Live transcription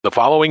The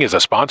following is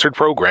a sponsored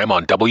program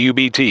on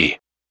WBT.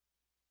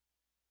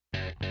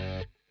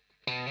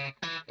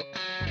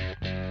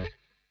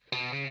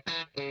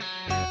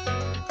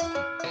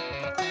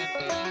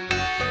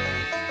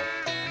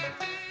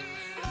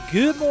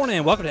 Good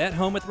morning. Welcome to At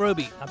Home with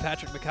Roby. I'm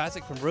Patrick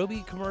McIsaac from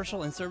Roby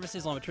Commercial and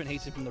Services, along with Trent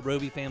Hastings from the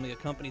Roby family of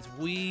companies.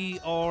 We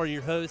are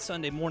your hosts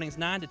Sunday mornings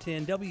 9 to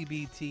 10,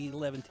 WBT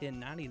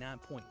 1110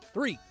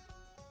 99.3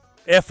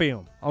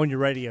 FM on your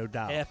radio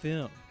dial.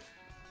 FM,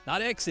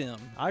 not XM.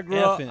 I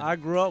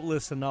grew up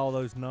listening to all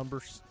those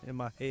numbers in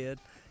my head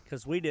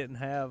because we didn't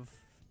have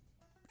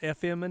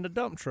FM in the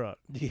dump truck.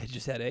 Yeah,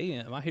 just had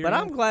AM. I hear. But you.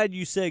 I'm glad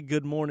you said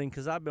good morning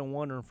because I've been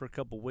wondering for a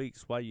couple of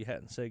weeks why you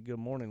hadn't said good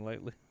morning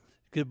lately.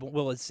 Good.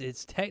 Well,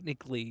 it's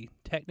technically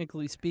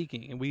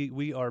speaking, and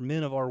we are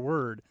men of our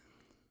word.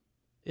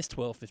 It's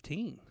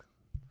 12:15.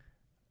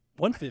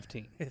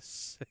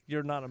 1:15.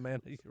 You're not a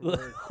man of your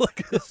word.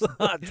 Look, It's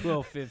not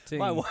 12:15.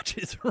 my watch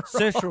is wrong.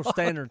 Central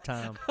Standard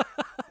Time.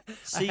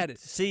 I had it-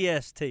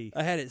 CST.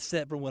 I had it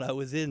set from when I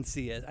was in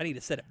CS. I need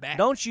to set it back.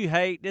 Don't you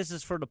hate, this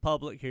is for the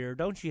public here,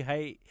 don't you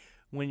hate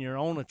when you're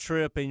on a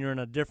trip and you're in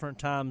a different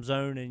time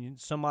zone and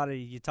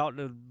you talk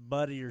to a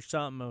buddy or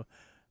something, a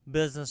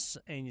business,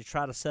 and you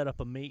try to set up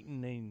a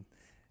meeting and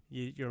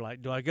you're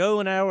like, do I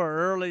go an hour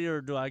early or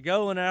do I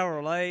go an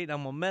hour late?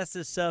 I'm going to mess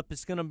this up.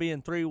 It's going to be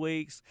in 3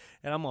 weeks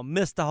and I'm going to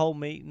miss the whole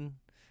meeting.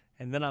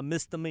 And then I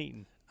missed the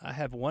meeting. I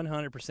have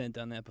 100%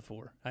 done that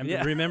before. I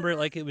Yeah. remember it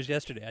like it was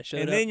yesterday. I showed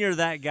And up. then you're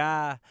that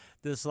guy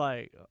that's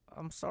like,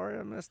 I'm sorry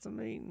I missed the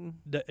meeting.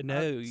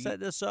 I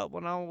set this up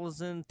when I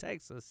was in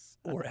Texas.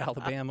 or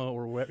Alabama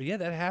or wherever. Yeah,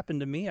 that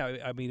happened to me.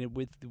 I mean,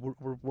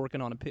 we're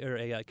working on a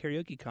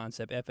karaoke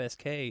concept,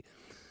 FSK,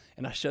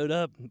 and I showed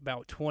up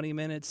about 20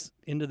 minutes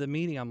into the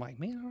meeting. I'm like,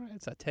 man, all right,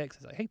 it's a text. I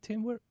was like, hey,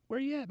 Tim, where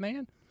you at,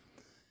 man?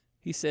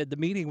 He said the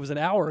meeting was an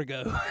hour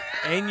ago.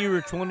 And you were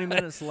 20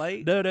 minutes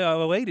late? No,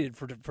 I waited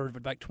for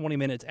like 20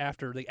 minutes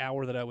after the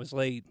hour that I was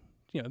late,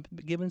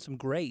 giving some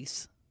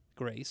grace.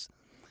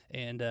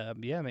 And,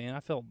 yeah, man,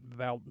 I felt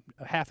about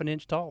a half an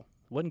inch tall.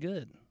 Wasn't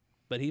good.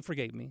 But he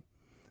forgave me,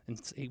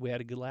 and we had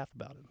a good laugh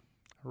about it.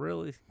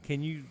 Really?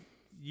 Can you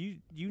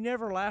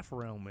never laugh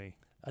around me.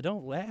 I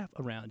don't laugh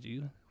around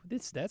you.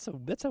 That's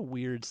a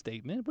weird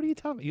statement. What are you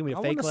talking about? You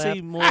want me I to fake want to laugh?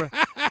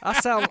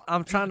 see more.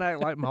 I'm trying to act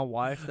like my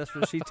wife. That's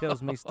what she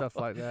tells me stuff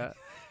like that.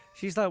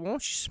 She's like, why don't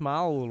you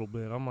smile a little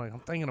bit? I'm like, I'm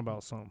thinking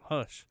about something.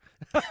 Hush.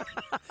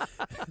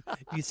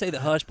 You say the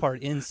hush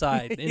part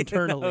inside,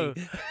 internally.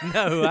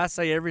 No, I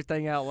say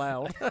everything out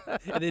loud.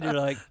 And then you're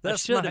like,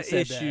 That's I should my have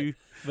said issue.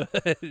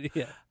 That. But,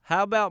 yeah.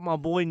 How about my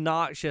boy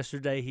Knox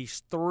yesterday?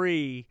 He's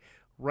 3.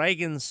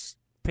 Reagan's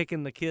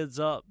picking the kids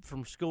up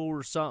from school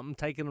or something,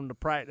 taking them to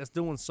practice,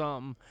 doing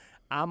something.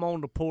 I'm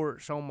on the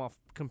porch on my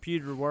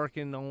computer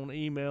working on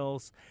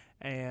emails,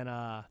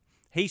 and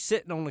he's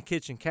sitting on the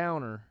kitchen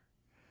counter,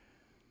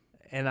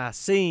 and I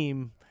see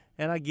him,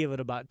 and I give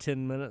it about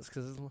 10 minutes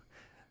because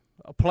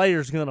a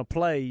player's going to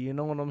play, you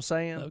know what I'm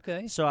saying?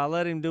 Okay. So I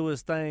let him do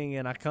his thing,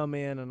 and I come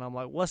in, and I'm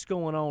like, what's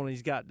going on?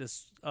 He's got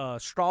this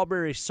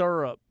strawberry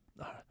syrup.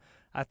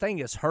 I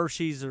think it's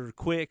Hershey's or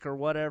Quick or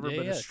whatever,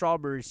 but it's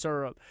strawberry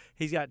syrup.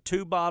 He's got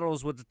 2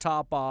 bottles with the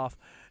top off,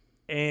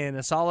 and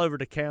it's all over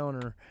the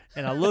counter.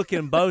 And I look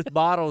in both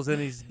bottles,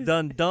 and he's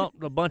done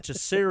dumped a bunch of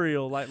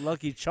cereal like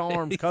Lucky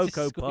Charms,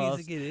 Cocoa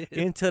Puffs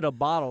into the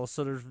bottle.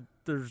 So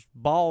there's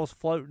balls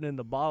floating in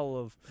the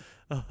bottle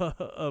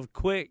of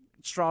Quick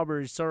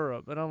strawberry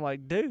syrup, and I'm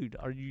like, dude,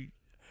 are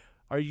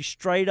you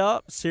straight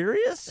up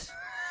serious?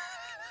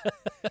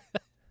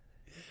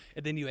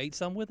 And then you ate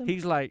some with him?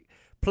 He's like,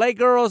 play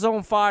Girls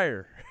on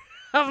Fire.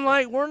 I'm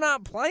like, we're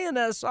not playing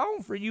that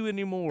song for you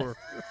anymore.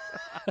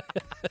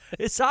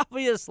 It's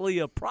obviously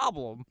a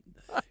problem.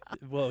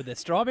 Well, the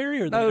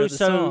strawberry or No, the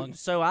song?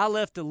 so I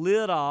left the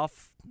lid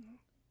off.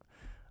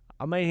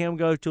 I made him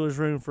go to his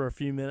room for a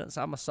few minutes.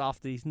 I'm a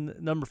softie.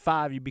 Number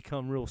 5, you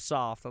become real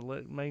soft. I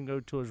made him go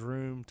to his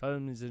room, told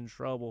him he's in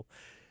trouble.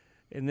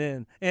 And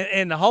then,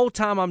 and the whole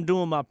time I'm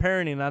doing my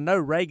parenting, I know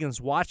Reagan's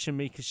watching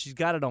me because she's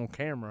got it on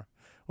camera.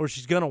 Or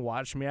she's going to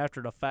watch me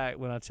after the fact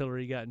when I tell her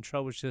he got in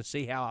trouble. She'll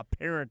see how I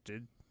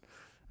parented.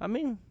 I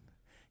mean,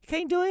 you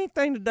can't do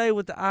anything today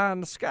with the eye in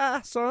the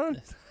sky,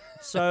 son.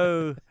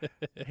 So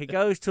he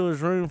goes to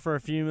his room for a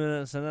few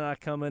minutes, and then I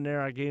come in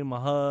there, I give him a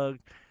hug.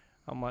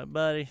 I'm like,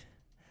 buddy,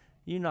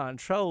 you're not in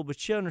trouble,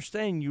 but you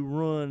understand you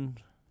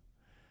ruined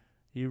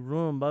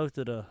both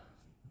of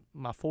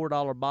my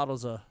 $4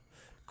 bottles of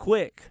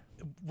Quick.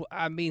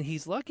 I mean,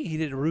 he's lucky he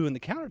didn't ruin the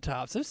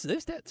countertops.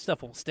 That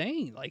stuff will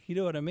stain. Like, you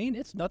know what I mean?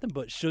 It's nothing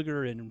but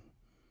sugar and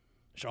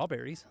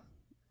strawberries.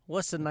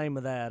 What's the name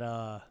of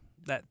that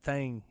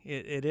thing?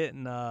 It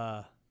isn't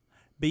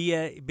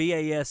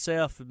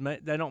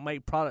BASF. They don't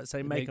make products.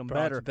 They make them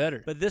better.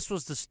 But this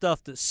was the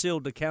stuff that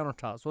sealed the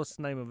countertops. What's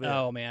the name of it?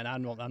 Oh man,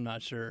 I'm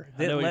not sure.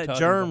 Didn't let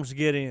germs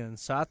get in,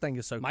 so I think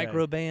it's okay.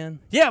 Microban.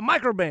 Yeah,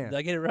 Microban. Did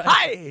I get it right?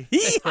 Hi,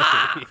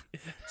 hee-haw!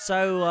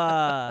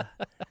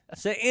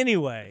 So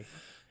anyway,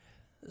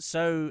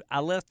 so I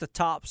left the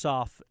tops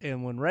off,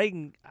 and when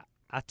Reagan,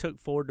 I took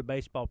Ford to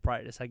baseball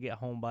practice. I get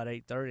home about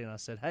 8:30, and I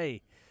said,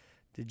 "Hey,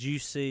 did you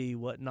see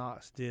what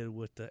Knox did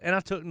with the?" And I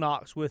took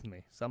Knox with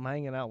me, so I'm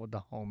hanging out with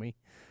the homie.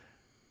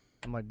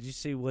 I'm like, "Did you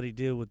see what he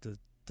did with the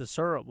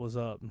syrup was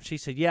up?" And she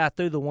said, "Yeah, I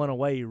threw the one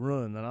away you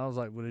ruined." And I was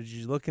like, "Well, did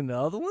you look in the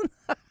other one?"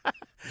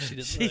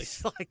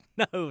 She's like,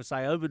 "No." So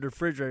I opened the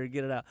refrigerator to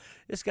get it out.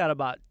 It's got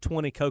about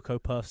 20 Cocoa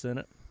Puffs in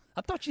it. I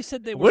thought you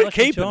said they were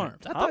Lucky keeping Charms.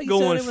 it. I thought I'm you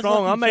going said it was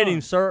strong. Lucky I made him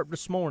Charms. syrup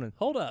this morning.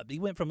 Hold up. You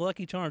went from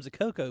Lucky Charms to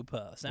Cocoa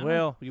Puffs.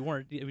 Well, you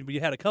weren't. You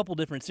had a couple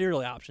different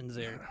cereal options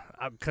there.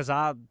 Because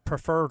I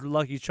prefer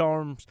Lucky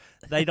Charms.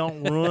 They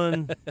don't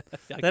run.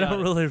 They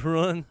don't really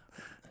run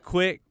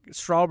quick.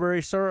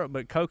 Strawberry syrup,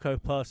 but Cocoa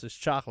Puffs is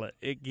chocolate.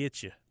 It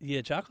gets you.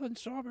 Yeah, chocolate and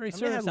strawberry it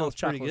syrup had a little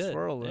sounds pretty chocolate good.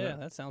 swirl in Yeah, it.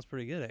 that sounds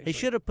pretty good, actually. He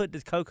should have put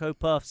the Cocoa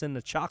Puffs in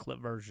the chocolate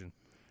version.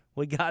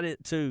 We got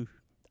it too.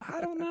 I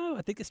don't know.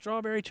 I think the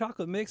strawberry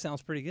chocolate mix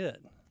sounds pretty good.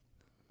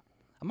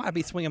 I might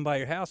be swinging by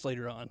your house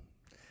later on.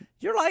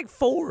 You're like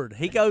Ford.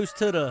 He goes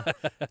to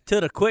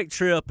the Quick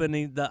Trip and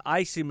the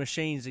icy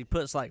machines. He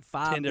puts like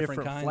 5 10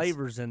 different kinds.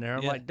 flavors in there.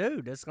 I'm Yeah. like,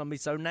 dude, that's gonna be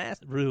so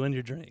nasty. Ruin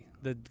your drink.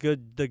 The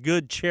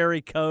good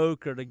cherry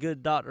Coke or the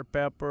good Dr.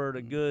 Pepper or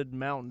the good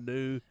Mountain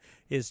Dew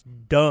is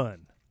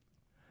done.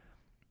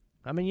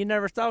 I mean, you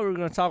never thought we were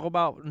going to talk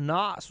about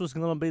Knox was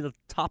going to be the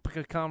topic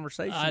of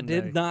conversation. I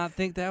did not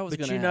think that was But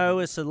going to you know,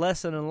 it's a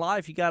lesson in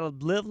life. You got to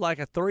live like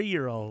a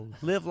 3-year-old.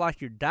 Live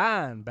like you're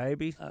dying,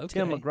 baby. Okay.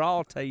 Tim McGraw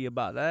will tell you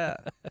about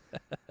that.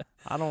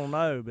 I don't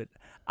know, but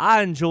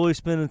I enjoy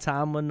spending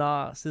time with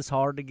Knox. It's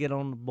hard to get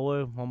on the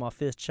boy on my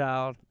 5th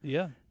child.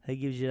 Yeah. He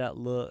gives you that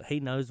look. He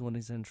knows when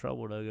he's in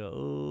trouble. They'll go,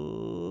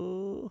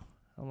 "Oh."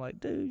 I'm like,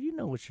 dude, you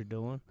know what you're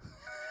doing.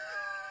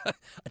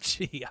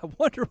 Gee, I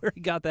wonder where he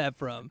got that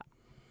from.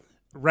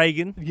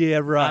 Reagan. Yeah,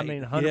 right. I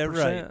mean, 100%. Yeah,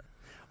 right.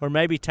 Or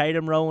maybe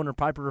Tatum Rowan or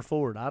Piper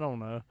Ford. I don't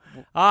know.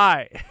 All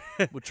right.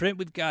 Well, Trent,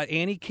 we've got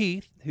Annie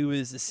Keith, who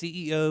is the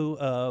CEO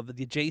of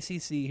the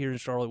JCC here in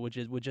Charlotte,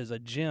 which is a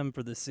gym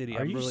for the city.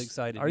 I'm really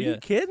excited. Are you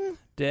kidding?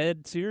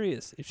 Dead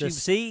serious. If The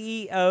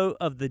CEO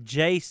of the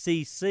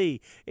JCC.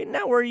 Isn't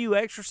that where you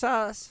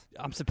exercise?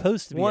 I'm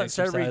supposed to be Once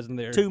every exercising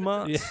there 2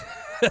 months?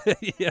 Yeah.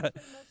 Yeah. Most of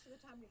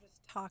the time you're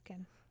just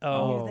talking.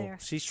 Oh, You're there.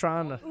 She's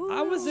trying to.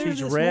 I was there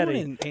She's this ready.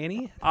 morning,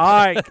 Annie. All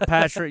right,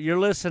 Patrick, you're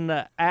listening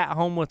to At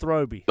Home with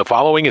Roby. The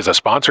following is a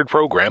sponsored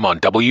program on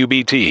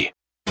WBT.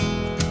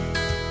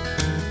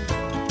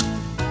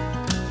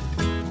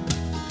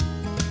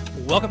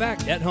 Welcome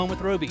back At Home with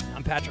Roby.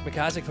 I'm Patrick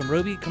McIsaac from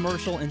Roby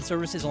Commercial and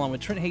Services, along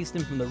with Trent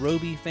Haston from the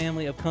Roby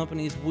family of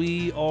companies.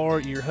 We are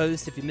your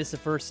hosts. If you missed the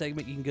first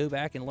segment, you can go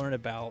back and learn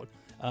about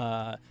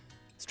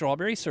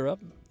strawberry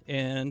syrup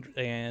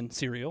and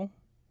cereal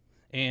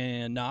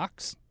and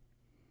Knox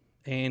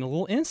and a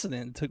little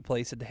incident that took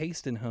place at the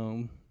Haston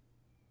home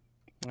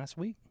last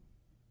week.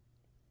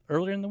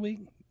 Earlier in the week.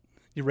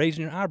 You're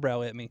raising your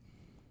eyebrow at me.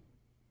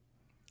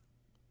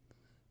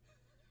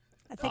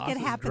 I think This it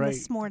is happened great.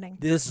 this morning.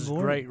 This is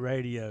morning. great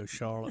radio,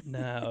 Charlotte.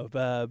 No,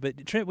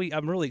 but Trent,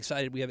 I'm really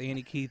excited. We have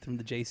Annie Keith from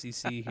the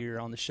JCC here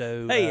on the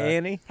show. Hey,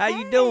 Annie. How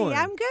you Hey, doing?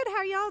 I'm good.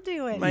 How y'all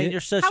doing? Man, you're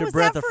such How a was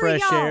breath that of for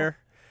fresh y'all? air.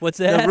 What's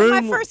The that?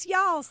 room- My first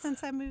y'all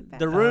since I moved back.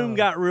 The room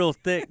got real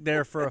thick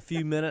there for a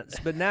few minutes,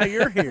 but now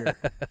you're here.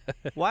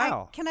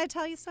 Wow. Can I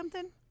tell you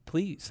something?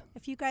 Please.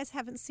 If you guys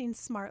haven't seen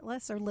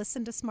Smartless or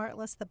listened to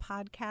Smartless, the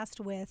podcast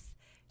with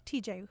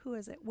TJ, who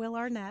is it? Will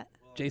Arnett,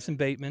 Jason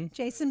Bateman.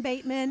 Jason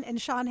Bateman,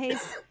 and Sean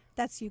Hayes.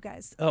 That's you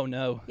guys. Oh,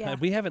 no. Yeah.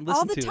 We haven't All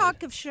listened the to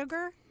talk of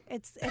sugar,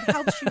 it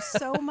helps you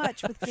so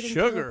much with getting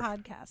through Sugar. a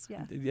podcast.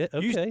 Yeah. it. Yeah,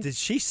 You- okay. did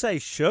she say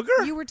sugar?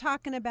 You were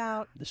talking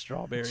about The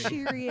strawberry.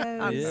 Cheerios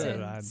Yeah. I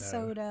know. and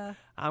soda.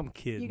 I'm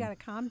kidding. You got to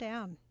calm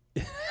down.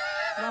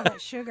 All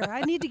that sugar.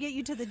 I need to get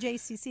you to the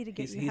JCC to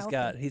get you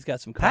healthy. He's got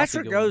some coffee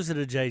Patrick going. goes to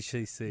the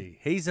JCC.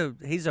 He's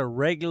a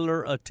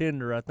regular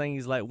attender. I think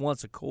he's like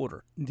once a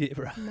quarter. Yeah,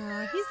 right.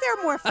 No, he's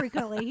there more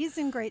frequently. He's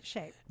in great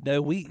shape.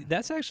 No,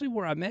 that's actually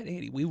where I met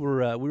Annie. We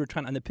were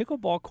trying, and the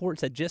pickleball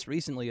courts had just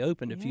recently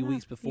opened a few Yeah.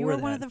 weeks before You were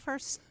that. one of the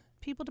first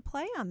people to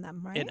play on them,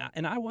 right?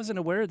 And I wasn't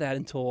aware of that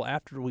until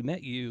after we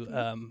met you.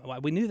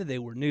 We knew that they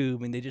were new. I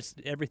mean,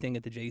 everything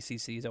at the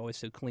JCC is always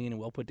so clean and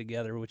well put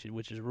together, which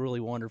is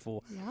really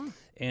wonderful. Yeah.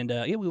 And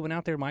we went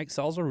out there. Mike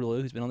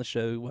Salzarillo, who's been on the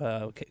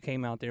show,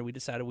 came out there. We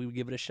decided we would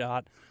give it a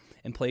shot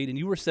and played. And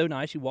you were so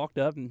nice. You walked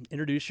up and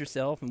introduced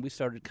yourself, and we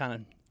started kind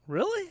of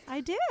Really?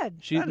 I did.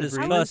 shooting That the is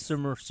breeze.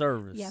 customer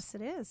service. Yes,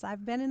 it is.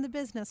 I've been in the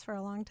business for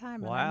a long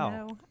time.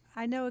 Wow. And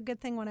I know a good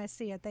thing when I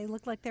see it. They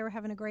looked like they were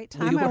having a great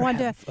We time. I were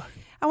wanted having to fun.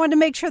 I wanted to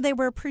make sure they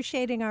were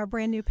appreciating our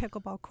brand new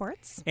pickleball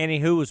courts. Annie,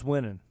 who was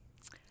winning?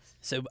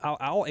 So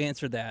I'll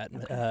answer that.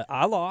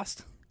 I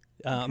lost.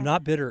 I'm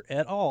not bitter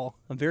at all.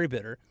 I'm very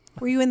bitter.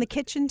 Were you in the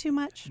kitchen too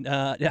much?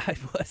 Yeah, I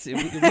was.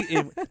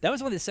 That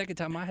was only the second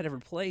time I had ever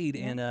played,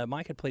 and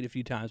Mike had played a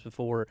few times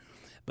before.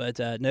 But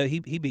no, he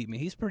beat me.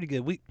 He's pretty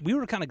good. We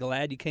were kind of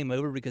glad you came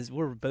over because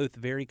we're both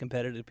very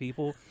competitive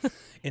people.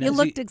 And You as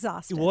looked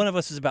exhausted. One of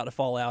us is about to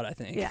fall out, I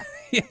think. Yeah.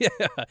 Yeah.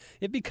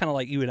 It'd be kind of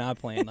like you and I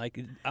playing. Like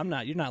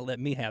you're not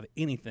letting me have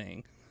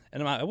anything.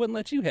 And I wouldn't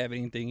let you have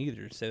anything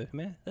either. So,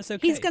 man, that's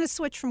okay. He's going to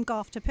switch from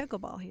golf to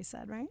pickleball, he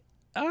said, right?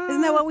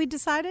 Isn't that what we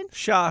decided?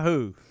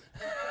 Shahoo.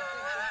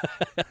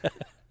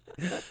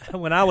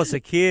 When I was a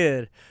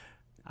kid,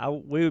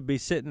 we would be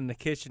sitting in the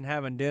kitchen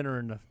having dinner,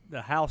 and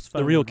the house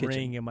phone real would kitchen.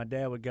 ring, and my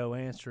dad would go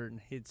answer it,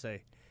 and he'd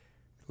say,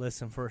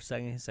 listen for a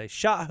second. He'd say,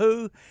 shot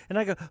who? And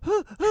I go,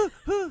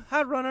 who?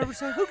 I'd run over and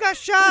say, who got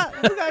shot?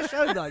 Who got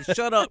shot? He'd be like,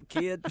 shut up,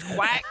 kid.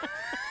 Quack.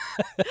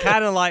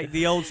 Kind of like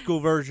the old school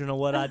version of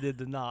what I did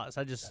to Knox.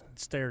 I just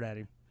stared at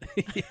him.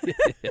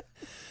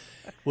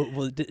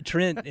 Well,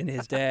 Trent and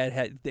his dad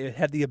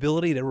had the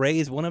ability to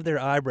raise one of their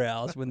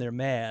eyebrows when they're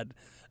mad.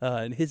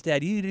 And his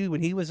dad,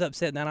 when he was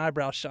upset and that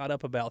eyebrow shot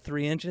up about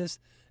 3 inches,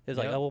 it was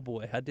like, Yep. oh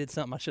boy, I did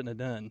something I shouldn't have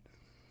done.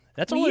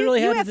 That's Well, all he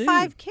really had you have to do.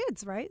 5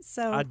 kids, right?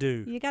 So I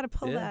do. You got to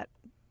pull Yeah. that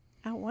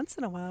out once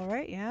in a while,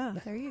 right? Yeah,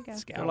 there you go.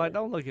 They're like,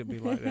 don't look at me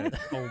like that,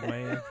 old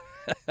man.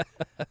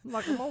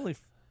 I'm only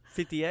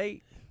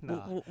 58.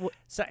 Nah.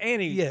 So,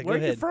 Annie, Yeah, go where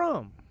you ahead.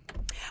 from?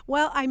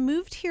 Well, I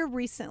moved here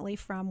recently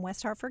from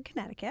West Hartford,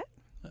 Connecticut,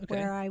 Okay.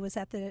 where I was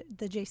at the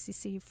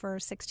JCC for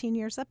 16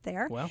 years up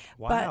there. Well,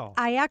 Wow.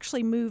 But I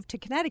actually moved to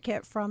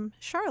Connecticut from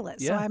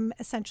Charlotte, so Yeah. I'm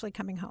essentially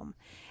coming home.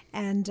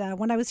 And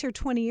when I was here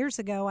 20 years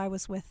ago, I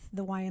was with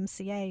the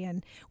YMCA,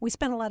 and we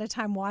spent a lot of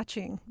time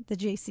watching the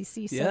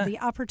JCC. So Yeah. the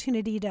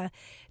opportunity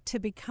to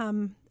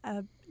become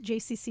a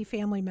JCC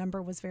family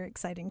member was very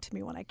exciting to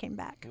me when I came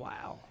back.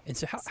 Wow. and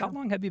so how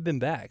long have you been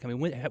back? I mean,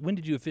 when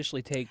did you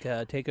officially take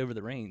over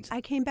the reins?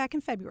 I came back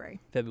in February.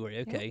 February,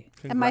 okay.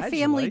 And my family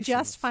Congratulations.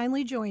 just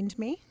finally joined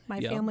me. My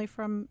Yeah. family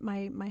from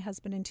my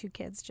husband and 2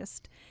 kids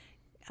just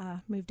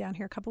moved down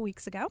here a couple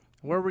weeks ago.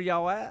 Where were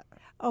y'all at?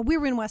 Oh, we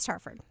were in West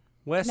Hartford.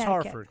 West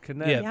Connecticut. Hartford,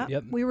 Connecticut. Yep, Yeah,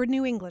 yep. we were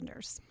New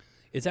Englanders.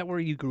 Is that where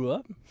you grew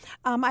up?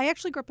 I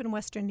actually grew up in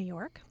Western New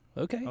York,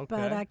 Okay. Okay.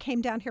 but I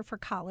came down here for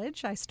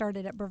college. I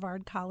started at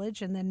Brevard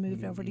College and then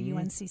moved over to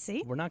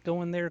UNCC. We're not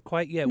going there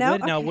quite yet. No?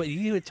 Now, Okay. what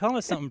you would tell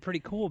us something pretty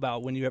cool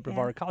about when you were at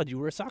Brevard College. You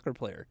were a soccer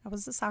player. I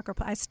was a soccer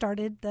player. I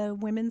started the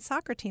women's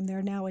soccer team.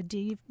 They're now a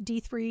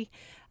D3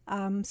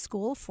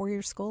 school,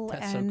 4-year school.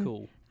 That's so and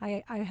cool.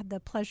 I had the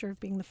pleasure of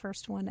being the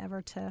first one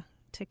ever to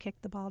kick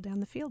the ball down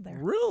the field there.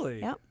 Really?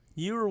 Yep.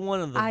 You were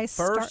one of the I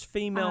first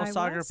female I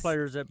soccer was.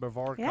 players at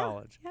Brevard Yeah,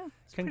 College. yeah.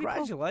 It's pretty cool.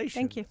 Congratulations.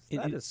 Thank you.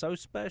 That is so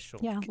special.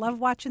 Yeah, love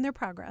watching their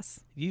progress.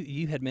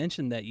 You had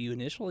mentioned that you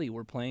initially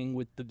were playing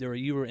with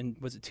you were in,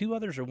 was it 2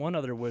 others or 1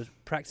 other was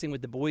practicing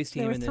with the boys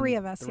team? There were and then 3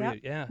 of us.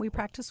 three- Yeah, we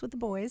practiced with the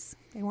boys.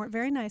 They weren't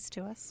very nice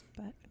to us,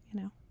 but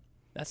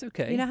That's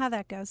okay. you know how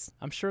that goes.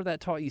 I'm sure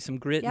that taught you some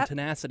grit and Yep.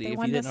 tenacity They if you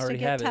wanted didn't us already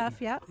to get have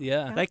tough. it. Yep.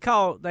 Yeah.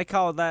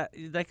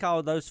 They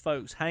call those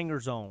folks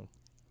hangers on.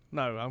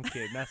 No, I'm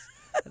kidding. That's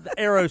the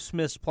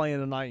Aerosmith's playing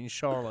tonight in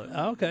Charlotte.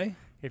 Oh, okay.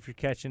 If you're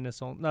catching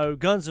this on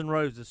Guns N'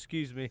 Roses.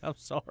 Excuse me. I'm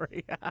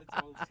sorry.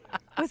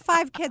 With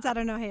 5 kids, I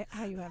don't know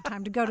how you have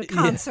time to go to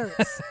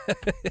concerts.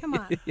 Come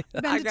on.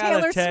 Been I to got a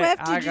Taylor text-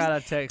 Swift? I got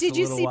a text Did a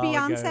you little see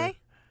while ago. Beyonce?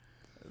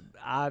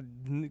 I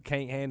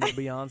can't handle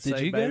Beyonce. Did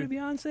you baby. go to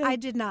Beyonce? I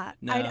did not.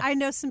 No. I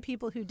know some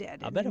people who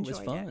did. I and bet it was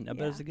enjoyed fun. I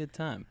bet it was a good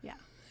time. Yeah.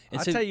 And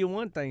I'll so- tell you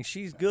one thing.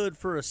 She's good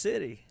for a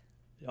city.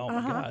 Oh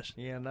my gosh.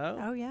 You know?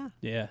 Oh yeah.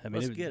 Yeah, I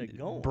mean, Let's get it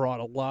going. brought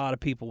a lot of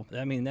people.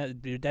 I mean,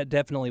 that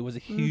definitely was a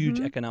huge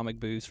economic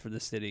boost for the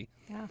city.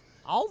 Yeah.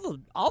 All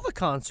the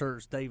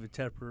concerts David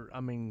Tepper,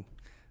 I mean,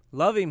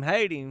 love him,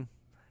 hate him,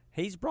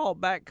 he's brought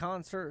back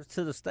concerts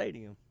to the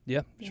stadium.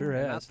 Yeah, sure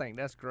And I has. think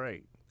that's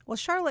great. Well,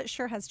 Charlotte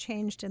sure has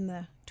changed in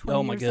the 20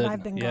 Oh my years god. that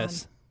I've been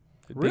yes.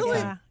 gone. Big Really?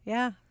 time.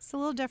 Yeah, it's a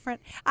little different.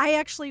 I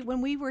actually,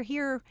 when we were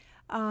here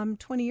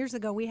 20 years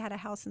ago, we had a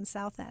house in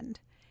South End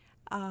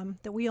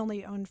that we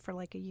only owned for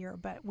like a year,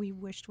 but we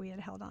wished we had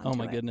held on Oh to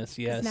my it. goodness, 'Cause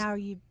yes. now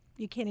you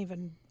can't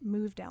even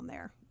move down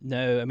there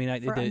No, I mean,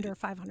 for under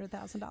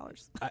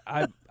 $500,000.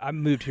 I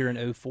moved here in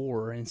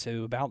 2004, and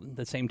so about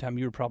the same time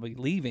you were probably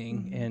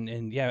leaving,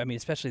 and yeah, I mean,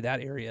 especially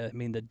that area. I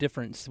mean, the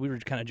difference. We were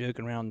kind of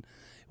joking around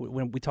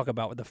when we talk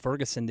about the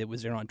Ferguson that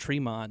was there on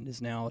Tremont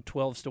is now a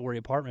 12-story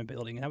apartment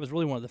building, and that was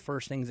really one of the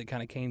first things that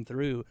kind of came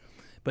through.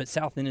 But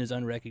South End is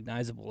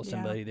unrecognizable to Yeah.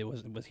 somebody that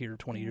was here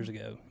 20 years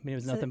ago. I mean, it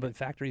was It's a- nothing but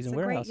factories It's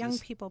and a great warehouses. young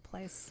people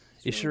place.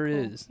 It's It sure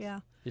really cool. is. Yeah.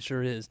 It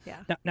sure is.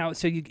 Yeah. Now,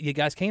 so you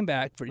guys came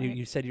back for Right.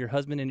 you said your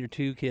husband and your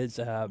 2 kids,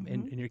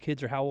 and your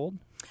kids are how old?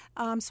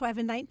 So I have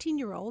a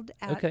 19-year-old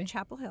at Okay.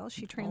 Chapel Hill.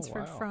 She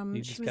transferred wow. from.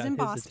 You she just was got in his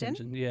Boston.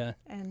 attention. Yeah.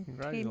 And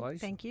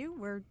Congratulations. thank you.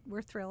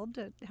 We're thrilled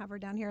to have her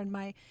down here. And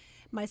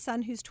my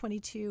son, who's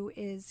 22,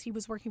 he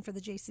was working for the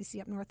JCC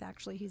up north.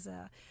 Actually, he's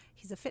a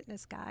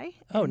fitness guy.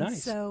 Oh, And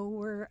nice. So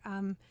we're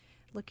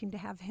looking to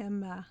have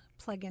him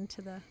plug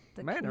into the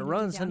Man, it community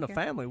runs down in the here.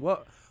 family.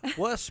 What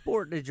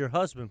sport did your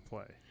husband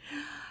play?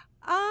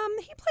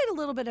 He played a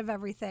little bit of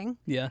everything.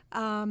 Yeah.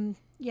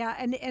 Yeah,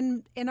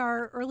 and in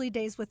our early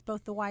days with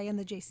both the Y and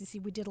the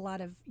JCC, we did a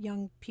lot of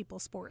young people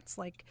sports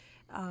like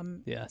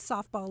Yeah.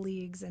 softball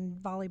leagues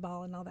and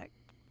volleyball and all that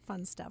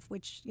fun stuff,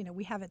 which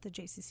we have at the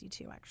JCC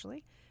too.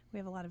 Actually, we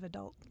have a lot of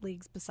adult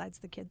leagues besides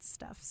the kids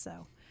stuff.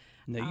 So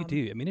No, you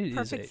do. I mean, it is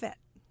perfect fit.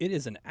 It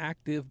is an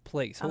active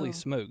place. Holy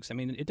smokes! I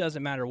mean, it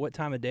doesn't matter what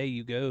time of day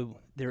you go.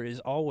 There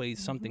is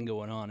always something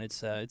going on.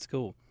 It's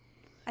cool.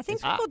 I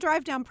think people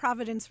drive down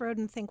Providence Road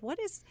and think,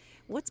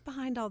 what's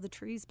behind all the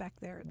trees back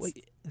there? Well,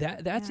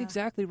 that's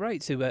exactly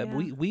right. So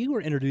we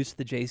were introduced to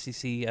the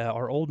JCC.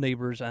 Our old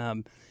neighbors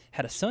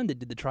had a son that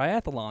did the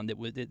triathlon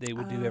that they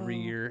would do every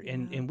year,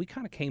 and we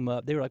kind of came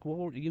up. They were like,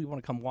 "Well, you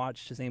want to come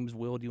watch?" His name was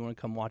Will. Do you want to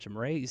come watch him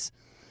race?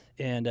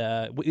 And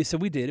so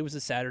we did. It was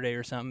a Saturday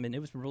or something, and it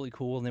was really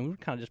cool. And then we were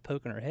kind of just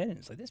poking our head, and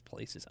it's like, this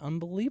place is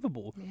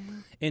unbelievable. Yeah.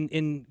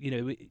 And you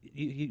know,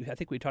 I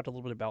think we talked a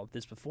little bit about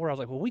this before. I was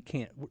like, well, we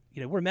can't.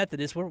 We're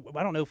Methodists.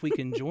 I don't know if we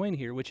can join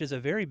here, which is a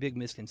very big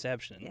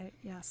misconception.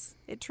 Yes,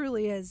 it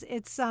truly is.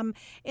 It's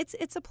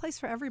a place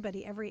for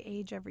everybody, every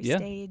age, every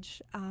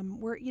stage.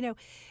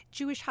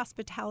 Jewish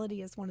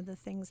hospitality is one of the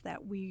things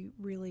that we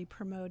really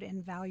promote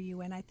and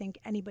value, and I think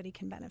anybody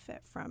can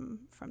benefit from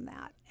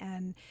that.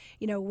 And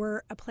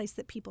we're a place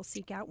that people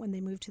seek out when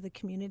they move to the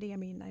community. I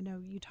mean, I know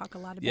you talk a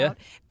lot about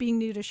being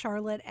new to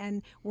Charlotte,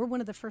 and we're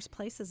one of the first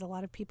places a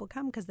lot of people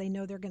come because they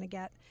know they're going to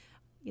get,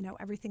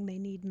 everything they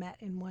need met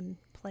in one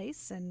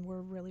place, and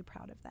we're really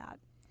proud of that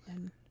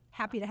and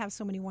happy to have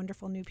so many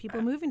wonderful new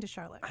people moving to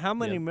Charlotte. How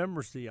many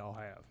members do y'all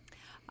have?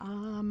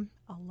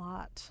 A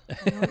lot.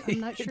 I'm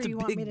not sure you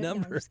want me to. Number.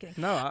 No, I'm just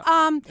kidding.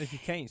 No, if you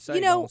can't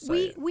say, don't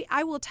say it.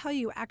 I will tell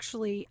you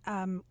actually.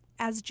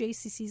 As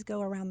JCCs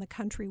go around the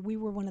country, we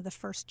were one of the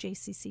first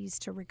JCCs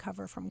to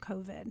recover from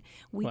COVID.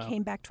 We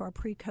came back to our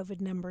pre-COVID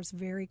numbers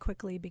very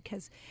quickly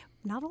because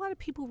not a lot of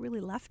people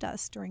really left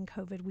us during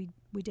COVID. We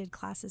did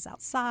classes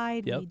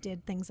outside. We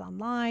did things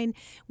online.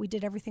 We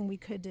did everything we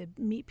could to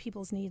meet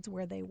people's needs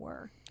where they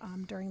were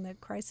during the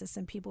crisis,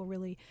 and people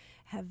really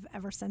have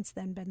ever since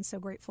then been so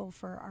grateful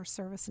for our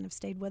service and have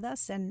stayed with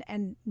us.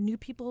 And new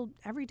people,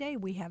 every day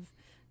we have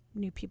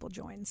new people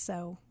join,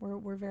 so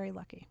we're very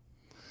lucky.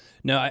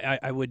 No,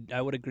 I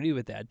would agree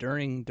with that.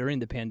 During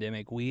the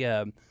pandemic,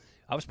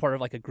 I was part of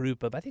like a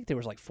group of, I think there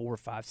was like 4 or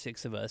 5,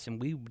 6 of us, and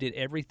we did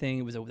everything.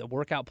 It was a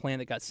workout plan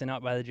that got sent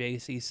out by the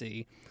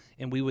JCC,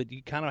 and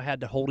you kind of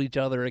had to hold each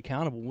other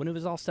accountable when it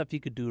was all stuff you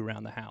could do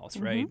around the house,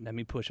 right? I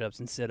mean, push-ups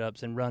and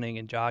sit-ups and running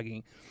and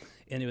jogging,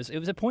 and it was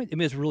a point. I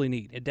mean, it was really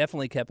neat. It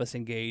definitely kept us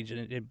engaged,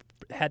 and it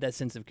had that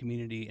sense of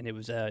community, and it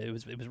was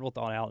real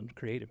thought out and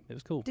creative. It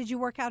was cool. Did you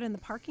work out in the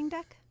parking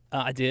deck?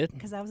 I did.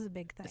 Because that was a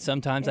big thing.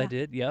 Sometimes I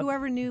did, yeah.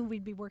 Whoever knew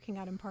we'd be working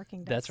out in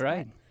parking decks. That's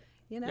right.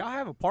 But, y'all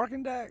have a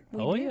parking deck?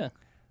 Oh, yeah.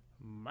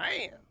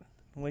 Man.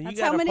 When you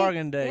That's got a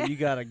parking deck, you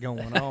got it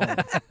going on.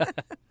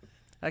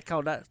 They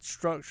call that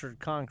structured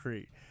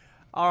concrete.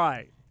 All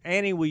right.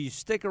 Annie, will you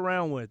stick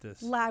around with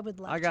us? I would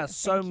love to. I got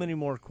so many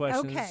more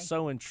questions. Okay.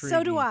 So intriguing.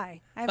 So do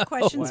I. I have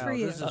questions for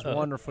you. This is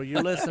wonderful.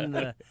 You're listening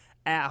to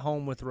At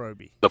Home with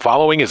Roby. The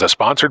following is a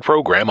sponsored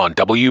program on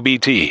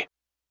WBT.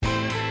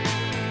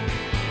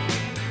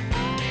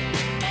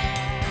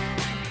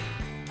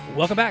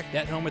 Welcome back to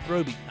At Home with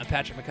Roby. I'm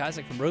Patrick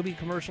McIsaac from Roby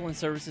Commercial and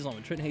Services, along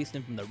with Trent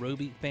Haston from the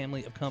Roby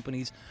family of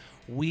companies.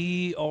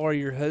 We are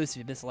your hosts. If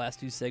you missed the last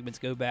 2 segments,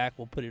 go back.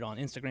 We'll put it on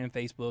Instagram,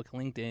 Facebook,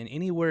 LinkedIn,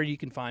 anywhere you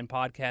can find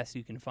podcasts.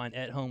 You can find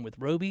At Home with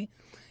Roby.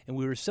 And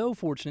we were so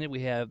fortunate.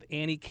 We have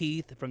Annie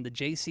Keith from the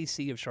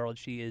JCC of Charlotte.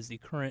 She is the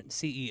current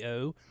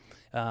CEO.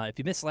 If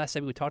you missed the last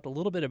segment, we talked a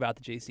little bit about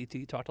the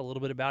JCT, talked a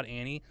little bit about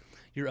Annie,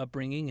 your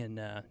upbringing,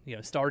 and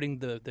starting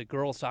the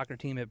girls soccer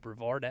team at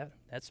Brevard.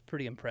 That's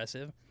pretty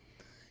impressive.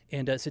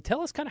 And so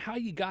tell us kind of how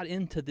you got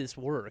into this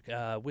work.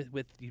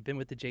 You've been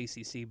with the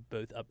JCC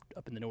both up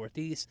in the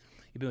Northeast.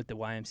 You've been with the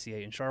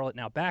YMCA in Charlotte.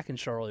 Now back in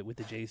Charlotte with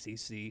the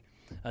JCC.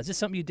 Is this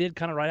something you did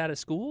kind of right out of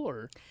school,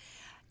 or?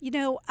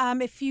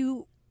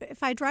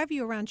 If I drive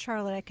you around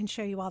Charlotte, I can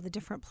show you all the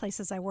different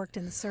places I worked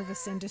in the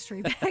service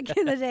industry back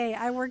in the day.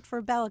 I worked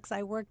for Belk's.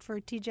 I worked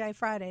for TGI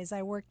Fridays.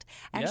 I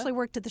actually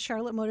worked at the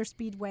Charlotte Motor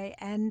Speedway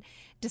and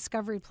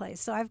Discovery Place.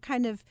 So I've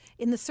kind of,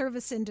 in the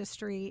service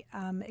industry,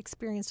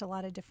 experienced a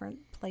lot of different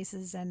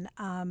places. And,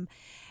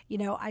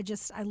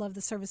 I love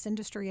the service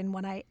industry. And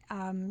when I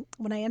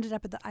ended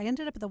up at the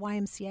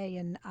YMCA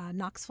in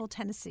Knoxville,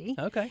 Tennessee,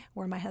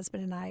 where my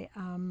husband and I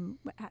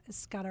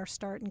got our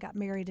start and got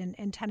married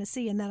in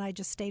Tennessee. And then I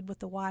just stayed with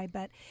the Y.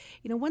 But,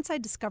 once I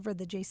discovered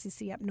the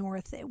JCC up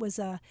north, it was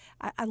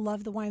I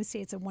love the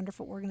YMCA. It's a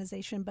wonderful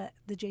organization, but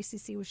the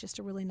JCC was just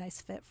a really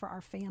nice fit for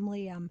our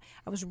family.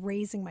 I was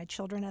raising my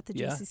children at the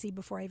JCC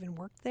before I even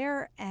worked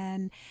there.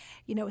 And,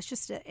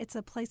 it's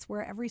a place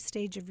where every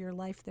stage of your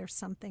life, there's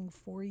something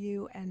for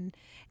you. And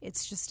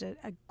it's just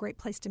a great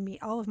place to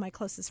meet. All of my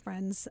closest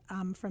friends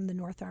from the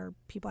north are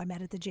people I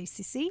met at the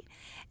JCC.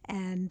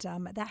 And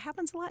that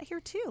happens a lot here,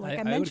 too. Like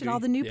I mentioned, all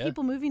the new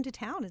people moving to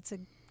town. It's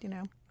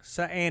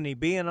So, Annie,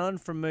 being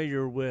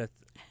unfamiliar with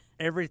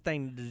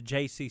everything the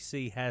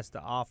JCC has to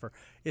offer,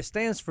 it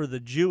stands for the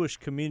Jewish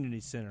Community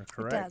Center,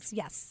 correct? It does,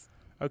 yes.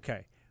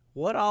 Okay.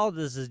 What all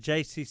does the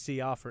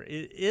JCC offer?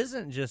 It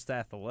isn't just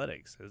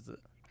athletics, is it?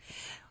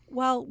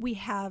 Well, we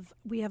have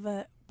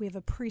a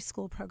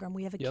preschool program.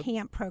 We have a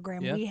camp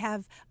program. We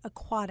have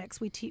aquatics.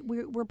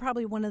 We're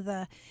probably one of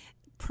the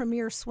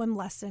premier swim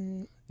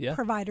lesson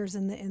providers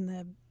in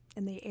the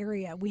in the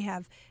area. We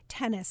have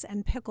tennis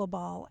and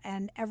pickleball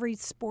and every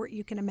sport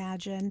you can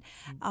imagine.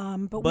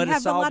 But we have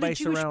it's a all lot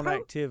based of Jewish around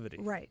activity.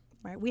 Right.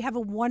 We have a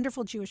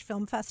wonderful Jewish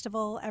film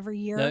festival every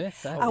year. Oh,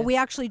 yeah. We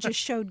actually just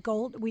showed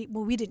Gold.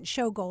 We didn't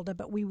show Golda,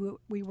 but we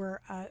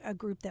were a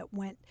group that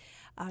went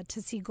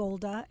to see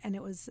Golda, and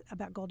it was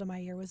about Golda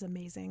Meir. It was an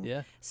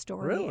amazing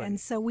story. Really? And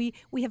so we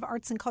have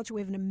arts and culture. We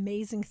have an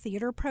amazing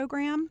theater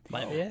program.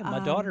 My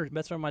daughter.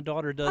 That's where my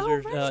daughter does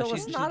her. So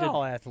it's not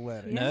all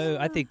athletic. No,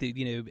 I think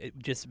that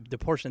just the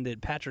portion that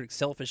Patrick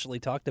selfishly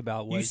talked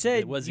about was You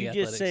said was the you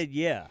athletics. just said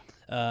yeah.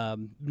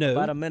 No,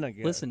 about a minute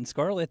ago. Listen,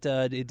 Scarlett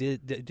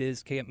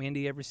does Camp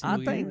Mandy every I single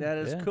year. think that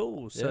is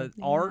cool. So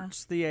Yeah.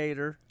 arts,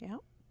 theater. Yeah,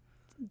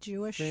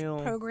 Jewish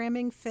Film.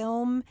 programming,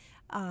 film.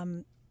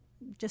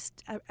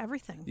 Just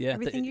everything. Yeah,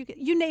 everything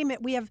you name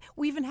it.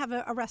 We even have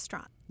a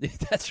restaurant.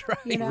 That's right.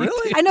 You know?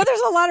 Really? I know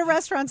there's a lot of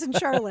restaurants in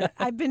Charlotte.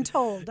 I've been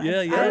told.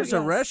 Yeah, yeah. There's a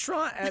yes.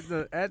 restaurant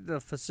at the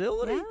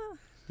facility. Yeah.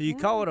 Do you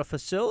call it a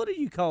facility?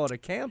 You call it a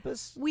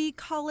campus? We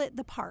call it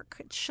the park.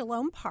 It's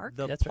Shalom Park.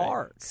 The That's right.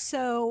 park.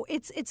 So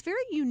it's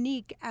very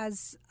unique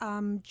as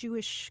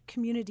Jewish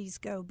communities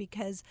go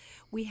because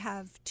we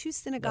have two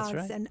synagogues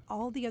right. and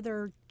all the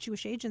other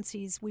Jewish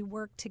agencies. We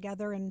work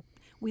together and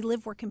we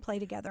live, work, and play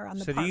together on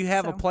the So park. do you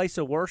have a So place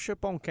of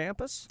worship on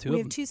campus? Two we of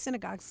have them. two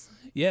synagogues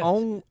Yeah.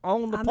 On the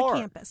on park. the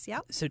campus.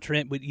 Yep. So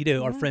Trent,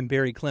 our friend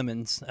Barry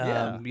Clemens,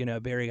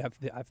 Barry,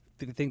 I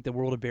think the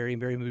world of Barry, and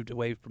Barry moved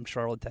away from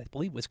Charlotte, I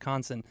believe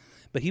Wisconsin,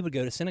 but he would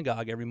go to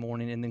synagogue every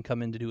morning and then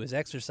come in to do his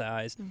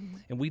exercise,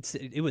 and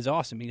it was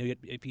awesome.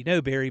 If you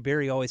know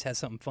Barry always has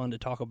something fun to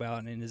talk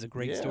about and is a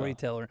great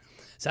storyteller.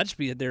 So I'd just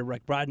be there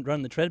like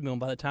running the treadmill, and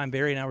by the time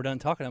Barry and I were done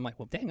talking, I'm like,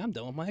 well, dang, I'm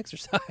done with my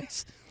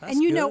exercise.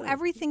 And you know good.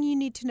 everything you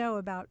need to know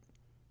about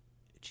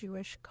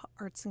Jewish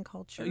arts and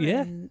culture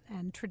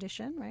and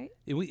tradition, right?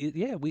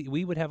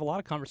 We would have a lot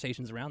of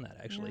conversations around that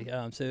actually.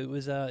 So it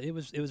was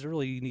a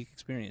really unique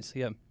experience.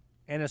 Yeah.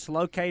 And it's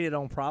located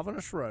on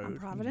Providence Road. On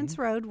Providence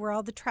Road, where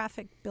all the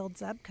traffic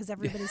builds up because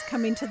everybody's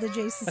coming to the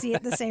JCC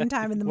at the same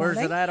time in the Where's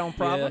morning. it at on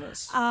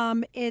Providence?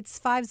 It's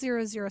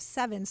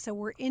 5007, so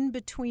we're in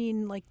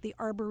between like the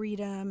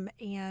Arboretum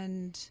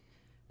and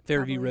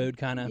Fairview probably- Road,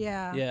 kind of.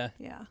 Yeah.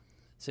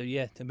 So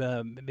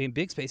being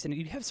big space, and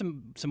you have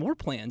some more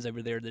plans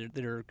over there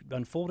that are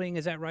unfolding.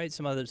 Is that right?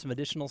 Some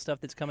additional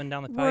stuff that's coming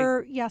down the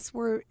pipe.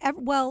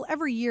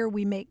 Every year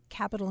we make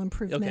capital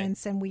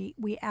improvements and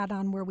we add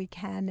on where we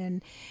can,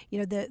 and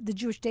the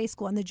Jewish Day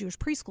School and the Jewish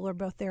Preschool are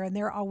both there, and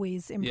they're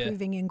always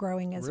improving and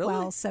growing as Really?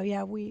 well. So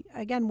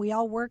we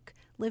all work,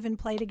 live, and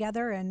play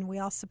together, and we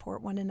all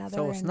support one another.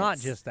 So it's and not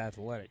just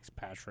athletics,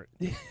 Patrick.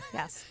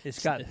 yes.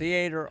 It's got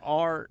theater,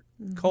 art,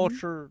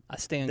 culture, I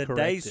stand the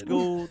corrected. day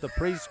school, the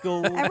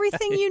preschool.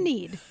 Everything you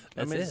need.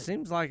 I mean, it it.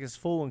 seems like it's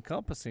full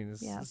encompassing.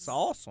 It's Yes.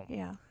 awesome.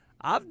 Yeah.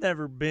 I've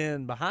never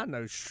been behind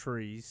those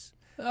trees.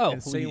 Oh,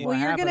 and seen yeah. what Well,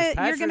 you're happens. gonna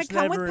Patrick's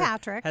come with never-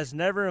 Patrick. Has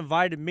never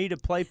invited me to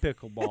play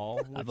pickleball.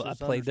 I've which is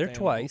played there understandable.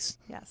 twice.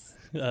 Yes.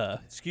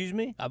 Excuse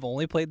me. I've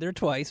only played there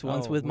twice.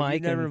 Once with well,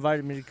 Mike, You never and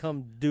invited me to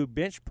come do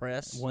bench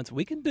press. once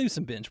we can do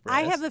some bench press.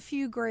 I have a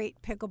few great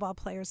pickleball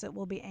players that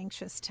will be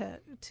anxious to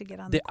get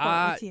on the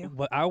court with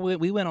you.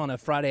 We went on a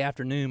Friday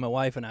afternoon, my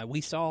wife and I.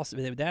 We saw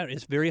that.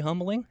 It's very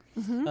humbling.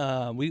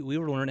 We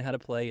were learning how to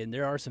play, and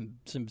there are some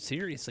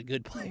seriously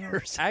good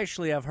players.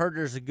 Actually, I've heard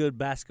there's a good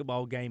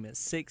basketball game at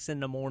 6 in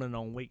the morning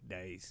on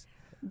weekdays.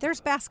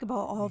 There's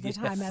basketball all the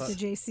time at the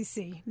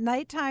JCC.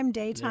 Nighttime,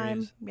 daytime.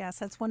 is. Yes,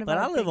 that's one of But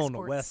our I live big on the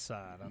sports. west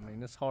side. I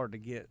mean, it's hard to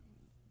get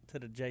to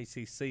the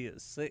JCC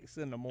at 6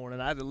 in the morning.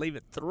 I had to leave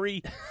at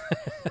 3.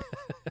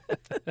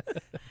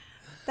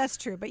 That's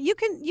true, but you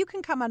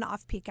can come on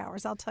off-peak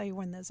hours. I'll tell you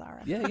when those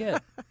are.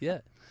 Yeah.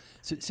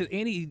 So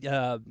Annie,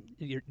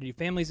 your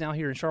family's now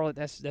here in Charlotte.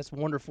 That's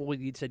wonderful.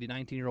 You said you're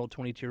 19-year-old,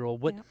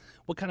 22-year-old.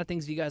 What kind of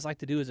things do you guys like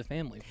to do as a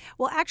family?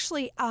 Well,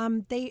 actually,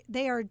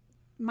 they are.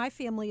 My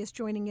family is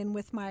joining in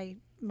with my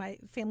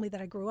family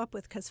that I grew up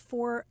with because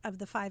 4 of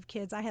the 5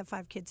 kids, I have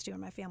 5 kids too in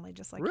my family,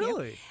 just like you.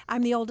 Really?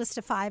 I'm the oldest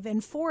of 5,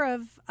 and 4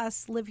 of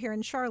us live here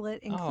in Charlotte,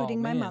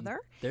 including my man. mother.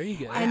 There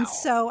you go. And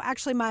so,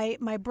 actually,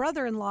 my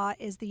brother-in-law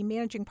is the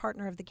managing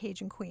partner of the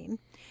Cajun Queen.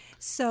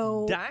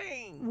 So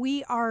Dang.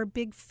 we are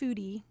big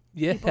foodie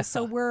people.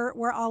 So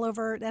we're all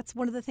over. That's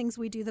one of the things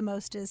we do the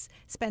most is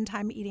spend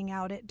time eating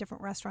out at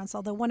different restaurants.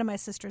 Although one of my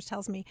sisters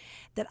tells me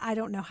that I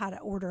don't know how to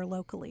order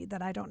locally,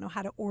 that I don't know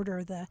how to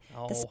order the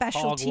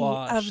specialty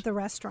hogwash. of the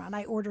restaurant.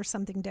 I order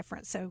something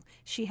different. So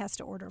she has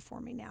to order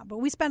for me now. But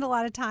we spend a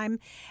lot of time,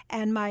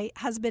 and my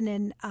husband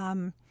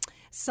and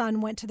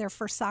son went to their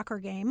first soccer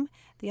game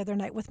the other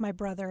night with my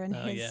brother and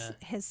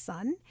his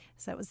son.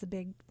 So that was the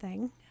big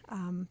thing.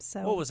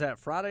 What was that,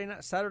 Friday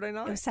night, Saturday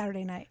night? It was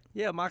Saturday night.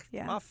 Yeah, my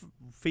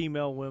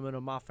female women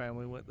of my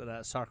family went to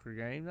that soccer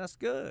game. That's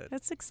good.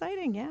 That's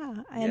exciting,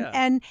 yeah.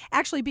 And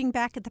actually being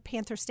back at the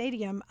Panther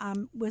Stadium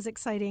was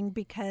exciting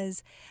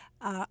because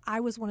I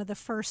was one of the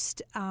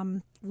first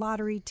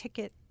lottery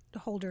ticket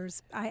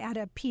holders. I had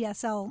a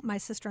PSL. My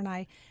sister and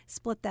I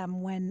split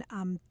them when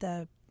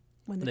the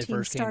when the When they team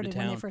first came to started,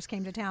 when they town. first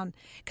came to town.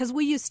 Because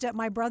we used to,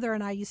 my brother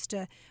and I used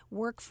to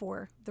work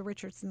for the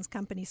Richardson's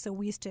company, so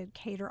we used to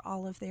cater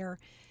all of their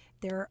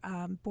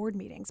board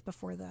meetings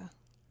before the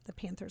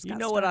Panthers got You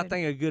know started. what I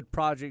think a good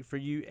project for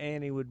you,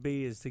 Annie, would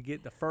be is to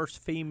get the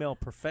first female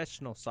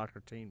professional soccer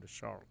team to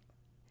Charlotte.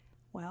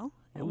 Well,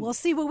 we'll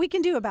see what we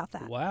can do about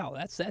that. Wow,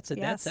 that's a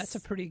Yes.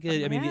 pretty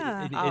good. I mean,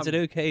 Yeah. is it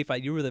okay if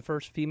you were the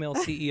first female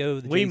CEO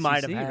of the We JCC,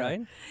 might have had-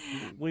 right?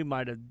 We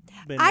might have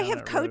been. I down have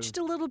that coached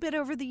road. a little bit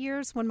over the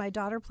years when my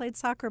daughter played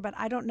soccer, but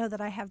I don't know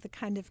that I have the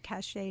kind of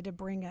cachet to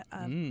bring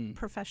a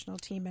professional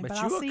team in. But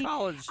I'll you a see.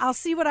 college- I'll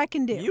see what I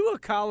can do. You a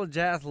college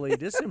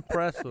athlete? It's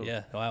impressive.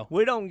 Yeah, wow.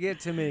 We don't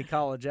get too many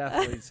college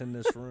athletes in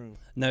this room.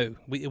 No,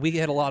 we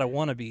had a lot of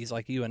wannabes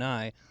like you and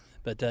I,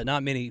 but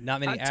not many I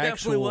actual.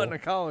 definitely wasn't a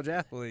college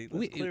athlete. Let's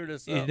we, clear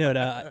this you up.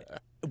 know,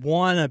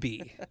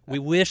 wannabe. We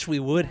wish we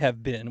would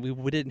have been. We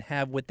didn't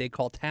have what they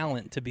call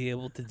talent to be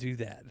able to do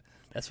that.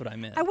 That's what I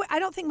meant. I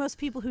don't think most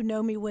people who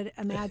know me would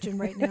imagine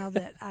right now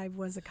that I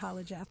was a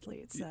college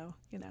athlete. So,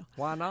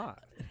 Why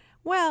not?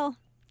 Well,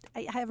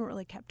 I haven't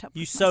really kept up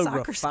You with so my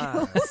soccer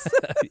refined. skills.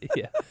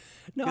 Yeah.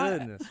 No,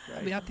 Goodness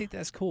I mean, I think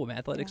that's cool. Man.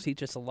 Athletics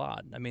teach us a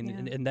lot. I mean,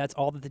 Yeah. and that's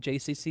all that the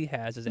JCC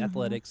has is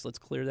athletics. Let's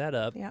clear that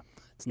up. Yep.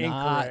 It's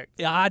not. Incorrect.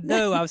 Yeah, I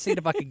know. I was seeing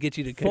if I could get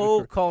you to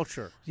Full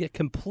culture. Yeah,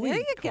 complete There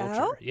you go.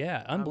 culture.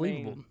 Yeah,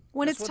 unbelievable.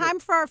 When That's it's what time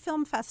for our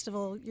film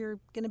festival, you're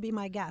going to be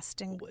my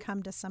guest and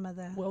come to some of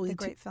the it's-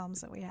 great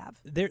films that we have.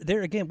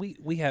 There again,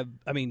 we have,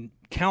 I mean,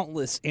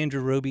 countless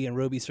Andrew Roby and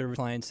Roby service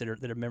clients that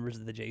are members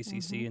of the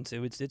JCC, and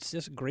so it's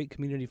just a great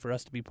community for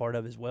us to be part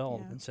of as well.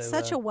 Yeah. And so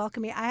Such a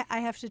welcoming. I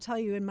have to tell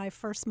you, in my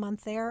first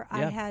month there,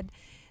 I Yeah. had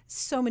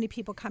so many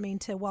people coming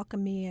to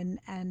welcome me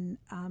and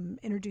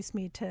introduce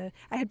me to.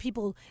 I had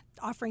people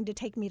offering to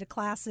take me to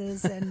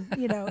classes, and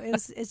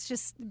it's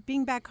just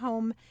being back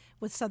home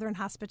with Southern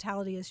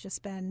hospitality has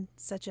just been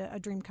such a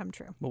dream come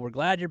true. well, we're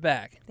glad you're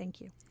back. Thank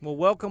you. Well,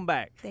 welcome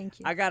back. Thank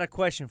you. I got a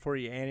question for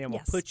you, Annie. I'm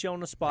Yes. gonna put you on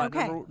the spot.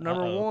 Okay.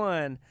 Number Uh-oh.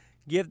 one,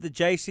 give the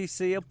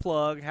JCC a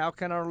plug. How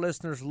can our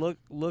listeners look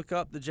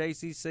up the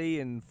JCC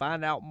and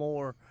find out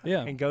more?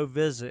 Yeah. And go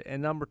visit.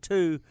 And number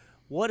two,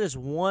 what is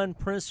one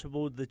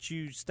principle that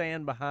you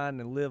stand behind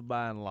and live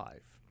by in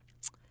life?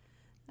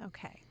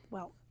 Okay.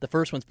 Well, The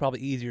first one's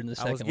probably easier than the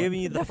second I was giving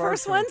one. you the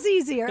first one. one's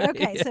easier.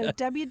 Okay, so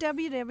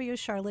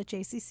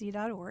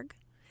www.charlottejcc.org.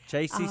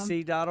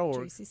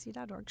 JCC.org.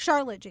 JCC.org.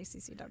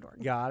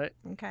 CharlotteJCC.org. Got it.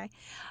 Okay.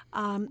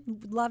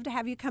 Would love to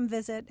have you come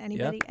visit.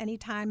 Anybody,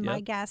 anytime. My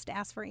guest,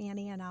 ask for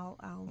Annie, and I'll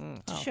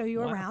show you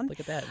Wow, around. Look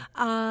at that.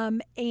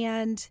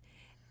 And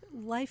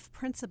life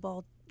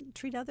principle: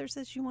 treat others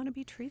as you want to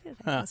be treated.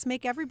 Let's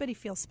make everybody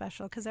feel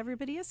special because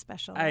everybody is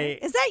special. Hey.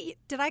 Right? Is that you?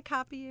 Did I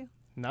copy you?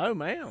 No,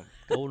 ma'am.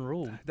 Golden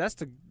rule. That's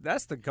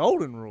the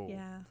golden rule.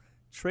 Yeah.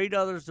 Treat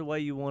others the way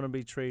you want to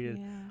be treated.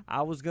 Yeah.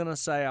 I was going to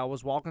say, I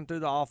was walking through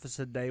the office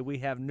today. We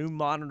have new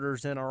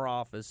monitors in our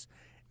office.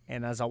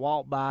 And as I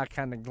walked by, I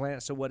kind of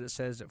glanced at what it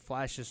says. It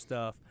flashes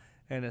stuff.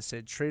 And it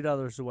said, treat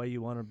others the way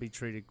you want to be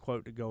treated.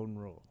 Quote the golden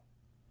rule.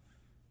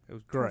 It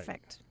was great.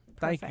 Perfect.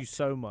 Thank you Perfect.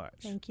 so much.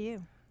 Thank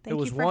you. Thank it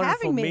was you for wonderful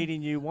having me.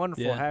 meeting you.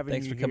 Wonderful Yeah, having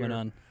thanks you for coming here.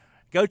 on.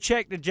 Go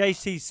check the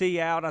JCC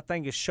out. I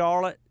think it's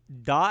Charlotte.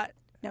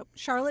 Nope.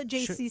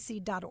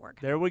 CharlotteJCC.org.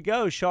 There we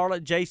go.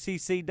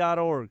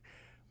 CharlotteJCC.org.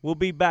 We'll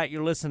be back.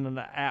 You're listening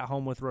to At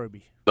Home with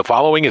Roby. The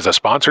following is a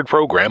sponsored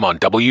program on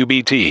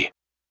WBT.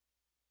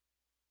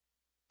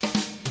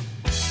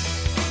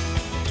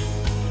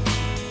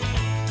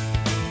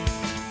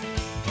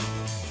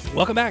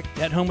 Welcome back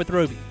to At Home with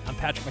Roby. I'm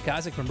Patrick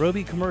McIsaac from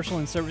Roby Commercial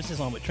and Services,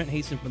 along with Trent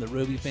Hastings from the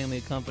Roby family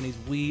of companies.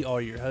 We are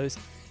your hosts.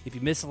 If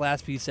you missed the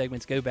last few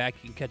segments, go back.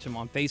 You can catch them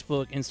on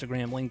Facebook,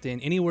 Instagram, LinkedIn,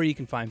 anywhere you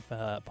can find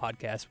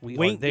podcasts. We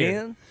are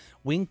there.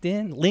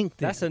 LinkedIn.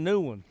 That's a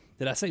new one.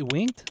 Did I say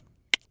winked?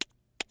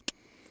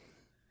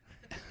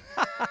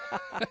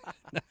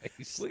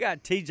 Nice. We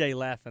got TJ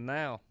laughing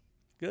now.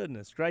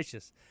 Goodness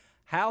gracious.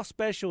 How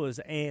special is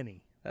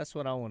Annie? That's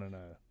what I want to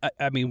know.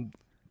 I mean,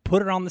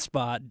 put her on the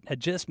spot. Had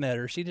just met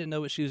her. She didn't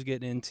know what she was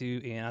getting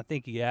into, and I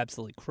think he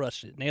absolutely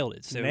crushed it. Nailed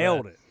it. So,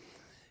 Nailed it.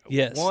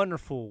 Yes.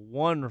 Wonderful,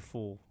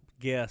 wonderful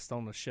guest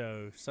on the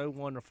show. So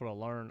wonderful to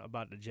learn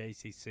about the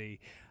JCC.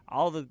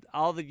 All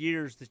the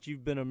years that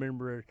you've been a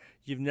member,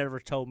 you've never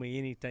told me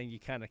anything. You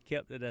kind of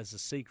kept it as a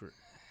secret.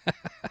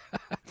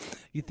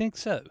 You think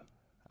so?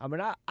 I mean,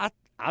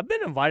 I've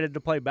been invited to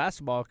play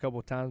basketball a couple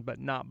of times, but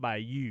not by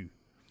you.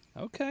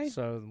 Okay.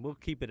 So we'll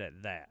keep it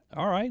at that.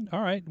 All right.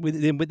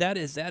 With that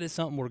is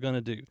something we're going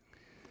to do.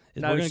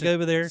 We're going to so- go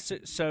over there.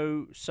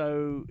 So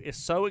it's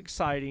so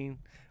exciting.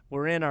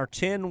 We're in our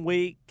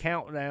 10-week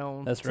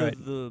countdown That's to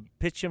right. the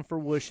Pitching for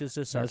Wishes.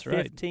 It's our That's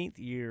right. 15th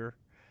year.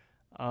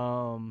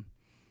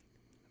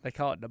 They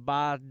call it the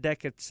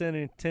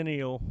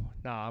bidecennial.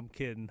 No, I'm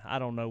kidding. I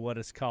don't know what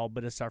it's called,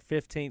 but it's our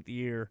 15th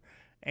year.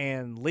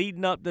 And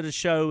leading up to the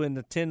show in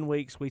the 10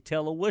 weeks, we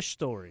tell a wish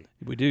story.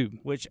 We do.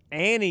 Which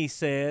Annie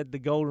said the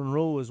golden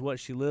rule is what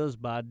she lives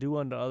by. Do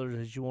unto others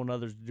as you want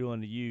others to do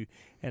unto you.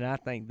 And I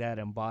think that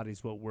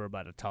embodies what we're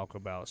about to talk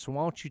about. So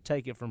why don't you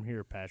take it from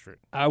here, Patrick?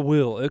 I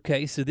will.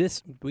 Okay, so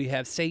we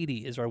have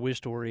Sadie is our wish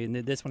story, and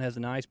this one has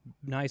a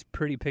nice,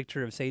 pretty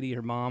picture of Sadie,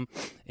 her mom,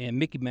 and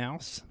Mickey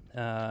Mouse.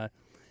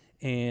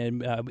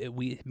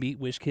 We meet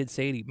Wish Kid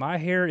Sadie. My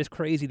hair is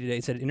crazy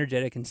today, said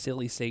energetic and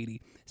silly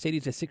Sadie.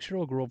 Sadie's a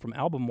 6-year-old girl from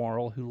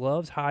Albemarle who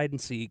loves hide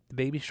and seek, the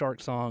Baby Shark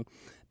song,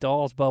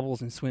 dolls,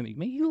 bubbles, and swimming.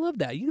 Man, you love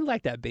that. You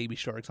like that Baby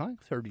Shark song.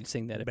 I've heard you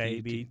sing that.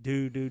 Baby,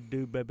 do,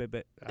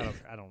 baby.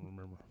 I don't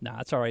remember. Nah,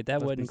 it's all right.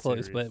 That wasn't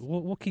close, serious. but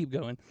we'll keep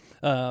going.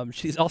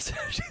 She's also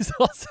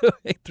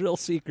a thrill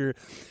seeker,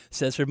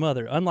 says her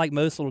mother. Unlike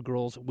most little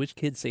girls, Wish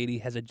Kid Sadie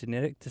has a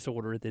genetic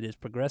disorder that is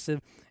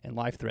progressive and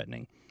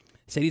life-threatening.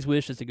 Sadie's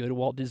wish is to go to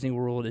Walt Disney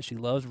World as she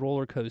loves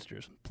roller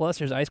coasters. Plus,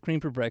 there's ice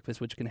cream for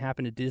breakfast, which can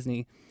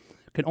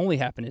only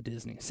happen at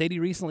Disney. Sadie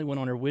recently went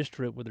on her wish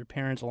trip with her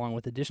parents along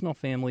with additional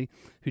family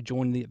who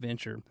joined the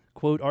adventure.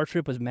 Quote, our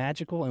trip was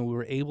magical and we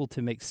were able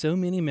to make so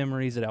many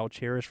memories that I'll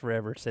cherish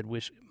forever, said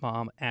Wish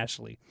mom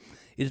Ashley.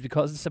 It is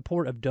because of the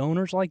support of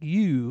donors like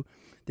you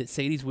that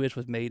Sadie's wish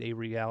was made a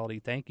reality.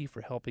 Thank you for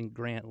helping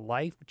grant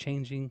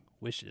life-changing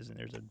wishes. And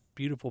there's a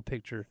beautiful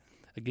picture,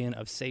 again,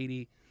 of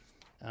Sadie,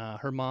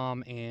 her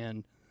mom,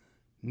 and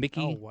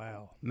Mickey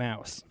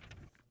Mouse.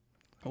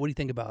 What do you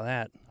think about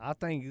that? I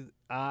think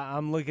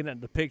I'm looking at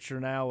the picture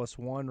now. It's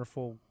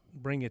wonderful.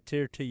 Bring a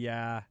tear to your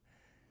eye.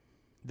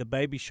 The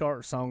Baby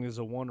Shark song is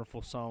a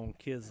wonderful song.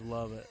 Kids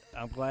love it.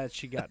 I'm glad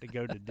she got to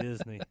go to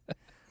Disney.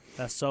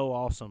 That's so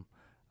awesome.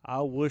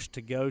 I wish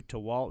to go to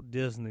Walt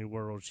Disney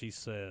World, she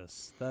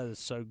says. That is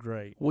so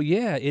great. Well,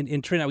 yeah.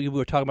 In Trent, we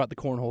were talking about the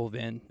cornhole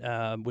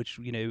event, which,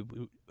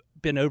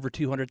 been over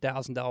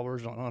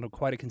 $200,000 on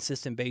quite a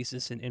consistent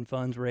basis in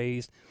funds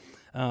raised.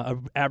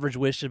 Average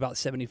wish is about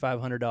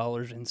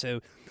 $7,500, and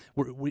so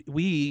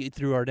we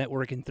through our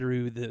network and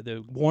through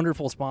the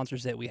wonderful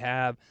sponsors that we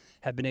have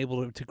been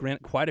able to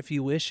grant quite a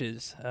few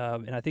wishes.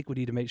 And I think we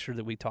need to make sure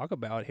that we talk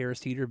about Harris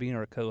Teeter being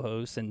our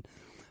co-host, and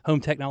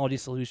Home Technology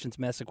Solutions,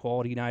 Mesa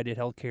Quality, United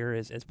Healthcare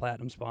as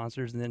platinum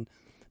sponsors, and then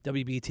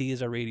WBT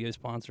is our radio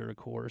sponsor, of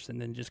course,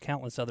 and then just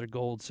countless other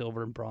gold,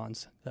 silver, and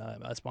bronze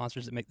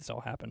sponsors that make this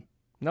all happen.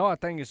 No, I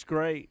think it's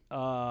great.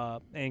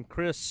 And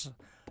Chris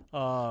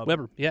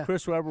Weber, yeah.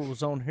 Chris Weber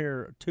was on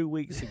here 2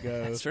 weeks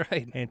ago. That's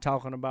right. And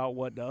talking about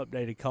what the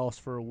updated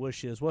cost for a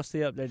wish is. What's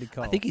the updated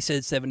cost? I think he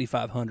said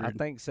 $7,500. I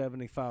think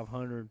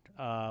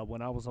 $7,500.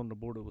 When I was on the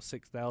board, it was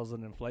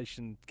 $6,000.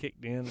 Inflation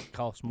kicked in. It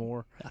cost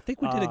more. I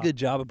think we did a good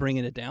job of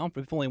bringing it down. If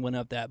it only went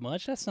up that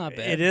much, that's not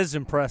bad. It is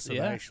impressive,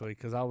 Yeah. actually,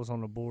 because I was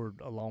on the board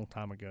a long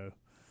time ago.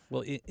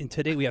 Well,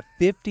 today we have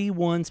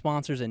 51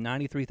 sponsors and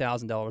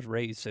 $93,000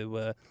 raised,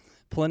 so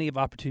plenty of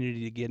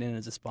opportunity to get in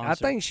as a sponsor. I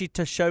think she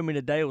showed me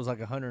today it was like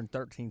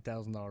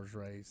 $113,000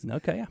 raised.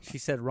 Okay. She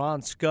said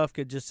Ron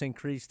Skufka just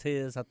increased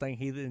his. I think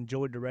he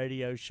enjoyed the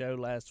radio show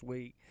last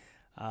week.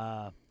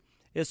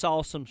 It's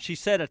awesome. She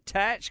said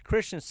attach.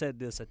 Christian said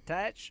this.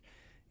 Attach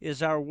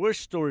is our wish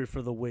story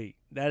for the week.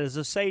 That is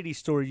a Sadie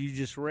story you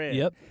just read.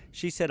 Yep.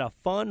 She said a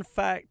fun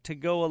fact to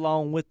go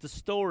along with the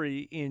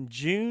story: in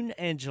June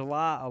and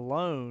July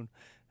alone,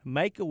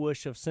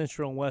 Make-A-Wish of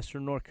Central and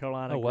Western North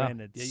Carolina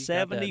granted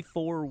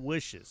 74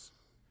 wishes.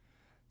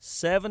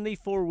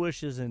 74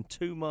 wishes in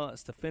 2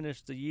 months to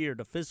finish the year.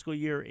 The fiscal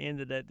year ends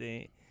at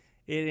the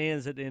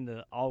end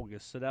of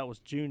August, so that was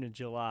June and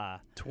July.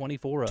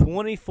 24 of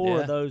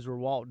 24 of those were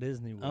Walt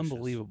Disney wishes.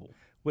 Unbelievable.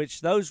 Which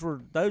those were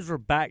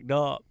backed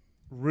up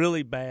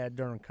really bad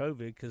during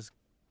COVID because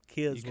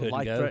kids with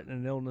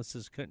life-threatening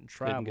illnesses couldn't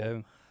travel.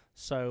 Couldn't go.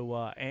 So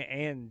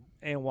and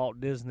Walt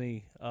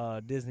Disney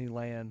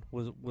Disneyland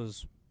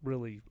was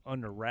really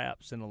under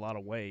wraps in a lot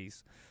of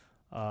ways,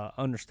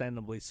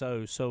 understandably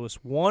so. So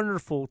it's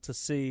wonderful to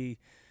see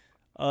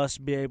us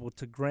be able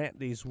to grant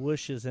these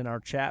wishes in our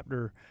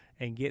chapter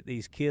and get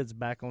these kids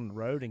back on the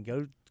road and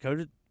go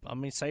to. I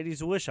mean,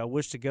 Sadie's wish. I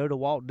wish to go to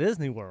Walt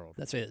Disney World.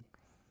 That's it.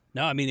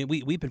 No, I mean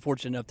we've been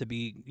fortunate enough to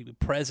be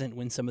present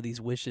when some of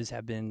these wishes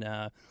have been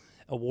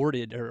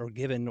awarded or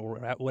given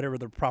or whatever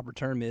the proper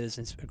term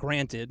is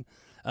granted.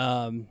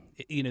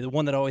 The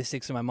one that always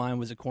sticks in my mind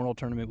was a cornhole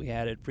tournament we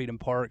had at Freedom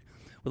Park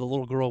with a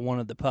little girl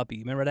wanted the puppy.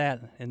 Remember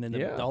that? And then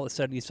all of a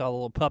sudden you saw the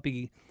little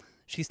puppy.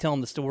 She's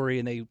telling the story,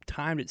 and they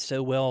timed it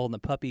so well, and the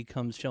puppy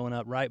comes showing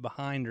up right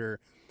behind her.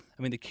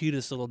 I mean, the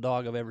cutest little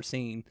dog I've ever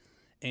seen.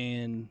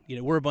 And,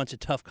 we're a bunch of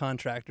tough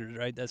contractors,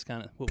 right? That's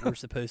kind of what we're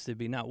supposed to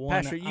be. Not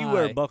one Patrick, you eye,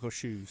 wear buckle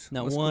shoes.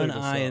 Not Let's one clear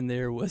this eye up. in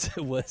there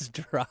was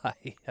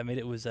dry. I mean,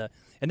 it was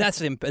and that's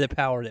the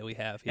power that we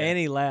have. Yeah. And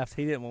he laughed.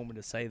 He didn't want me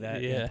to say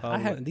that. Yeah, in public.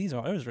 I haven't.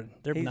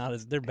 They're about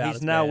as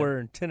He's now bad.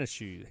 wearing tennis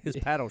shoes, his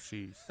paddle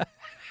shoes.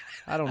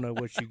 I don't know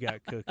what you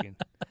got cooking,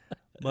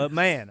 but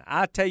man,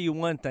 I tell you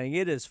one thing: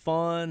 it is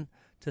fun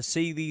to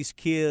see these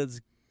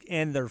kids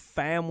and their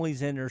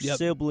families and their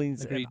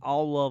siblings Agreed. and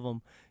all of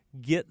them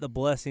get the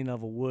blessing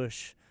of a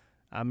wish.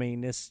 I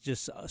mean, it's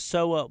just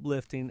so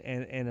uplifting,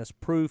 and it's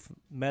proof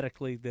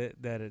medically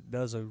that it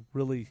does a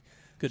really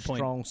Good point.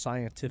 strong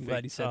scientific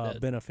Glad you said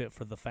that. benefit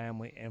for the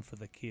family and for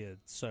the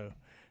kids. So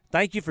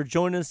thank you for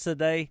joining us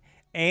today.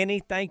 Annie,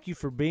 thank you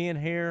for being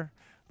here,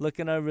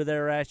 looking over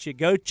there at you.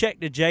 Go check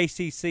the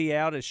JCC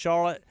out at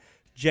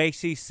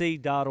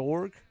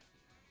charlottejcc.org.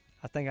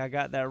 I think I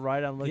got that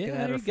right. I'm looking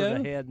at her for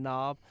the head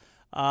knob.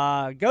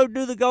 Go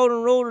do the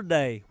golden rule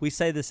today. We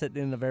say this at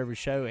the end of every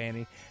show,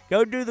 Annie.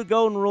 Go do the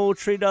golden rule.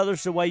 Treat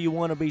others the way you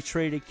want to be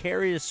treated.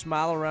 Carry a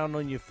smile around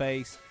on your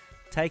face.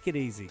 Take it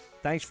easy.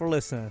 Thanks for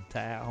listening to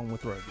At Home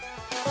with Roby.